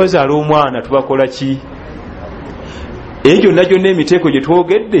bwe bazaala omwana tubakola ki? Ejo gyonna emiteeko gye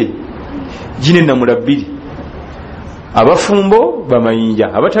twogedde gine namula 2. Abafumbo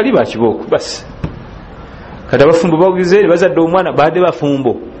bamayinja abatali bakibooko basi. Kati abafumbo bagize bazadde omwana badde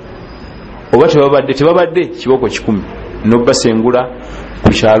bafumbo oba tebabadde kibooko 10 n'obbasengula ku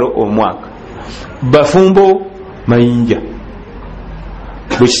kyalo omwaka. Bafumbo mayinja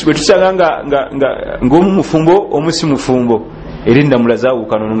bwe tusanga ng'omu mufumbo omusi mufumbo eri ndamula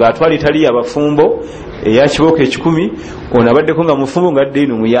zaawukano ng'atwala etali abafumbo eya kibooko 10 ono abaddeko nga mufumbo ng'adde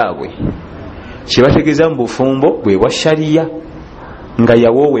eno muyaabwe. Kyebategeeza mu bufumbo bwe bwa shariya nga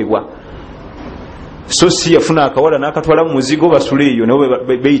yawoowebwa so si yafuna akawala n'akatwala mu muzigo basule eyo nabo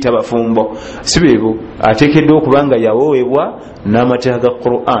beyita bafumbo si beebo. Ateekeddwa okuba nga yawoowebwa n'amateeka ga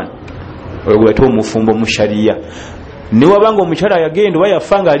Quran webwete omufumbo mu shariya. Ne wabanga omukyala yagenda oba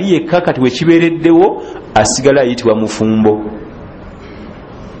yafa nga ali yekka kati wekibeereddewo asigala ayitibwa mufumbo.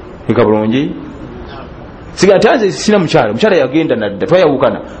 Eka bulungi siga tanze sina mukyala yagenda nadda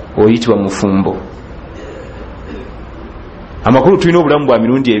twayawukana oyitibwa mufumbo. Amakulu tulina obulamu bwa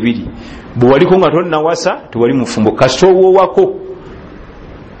mirundi 2 bwe waliko nga tonnawasa tewali mufumbo kasita owoowako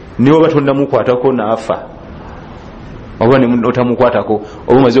ne waba tonnamukwatako naafa oba notamukwatako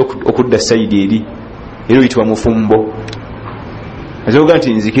oba omaze okudda sayidi eri era oyitibwa mufumbo. Azoga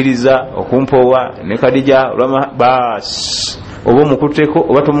nti nzikiriza okumpoowa ne Kadija baas oba omukuteko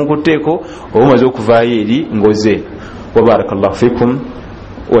oba tomukuteko oba omaze okuvaayo eri ngoze. Wa barakallahu fikum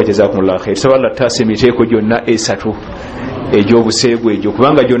wa jazakumullahu khair. Saballa taase emiteeko gyonna 3 egy'obuseegu egyo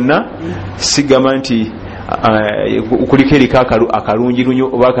kubanga gyonna sigamba nti kuliko eriko akalungi lunyo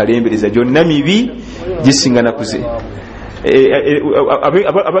oba akalembereza gyonna mibi gisingana kuze.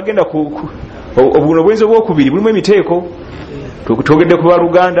 Abagenda obuno bwenzi obwokubiri bulimu emiteeko twogedde ku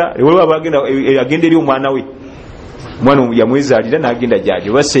baluganda agenda eri omwana we omwana yamwezaalira n'agenda gyali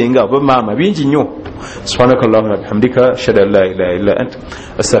oba senga oba maama bingi nnyo subhanaka allahumma bihamdika ashhadu an la ilaha illa anta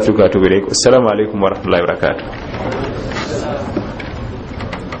astaghfiruka wa atubu ilaik. Assalamu alaikum wa rahmatullahi wa barakatuh.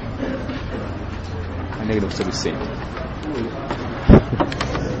 I'm going to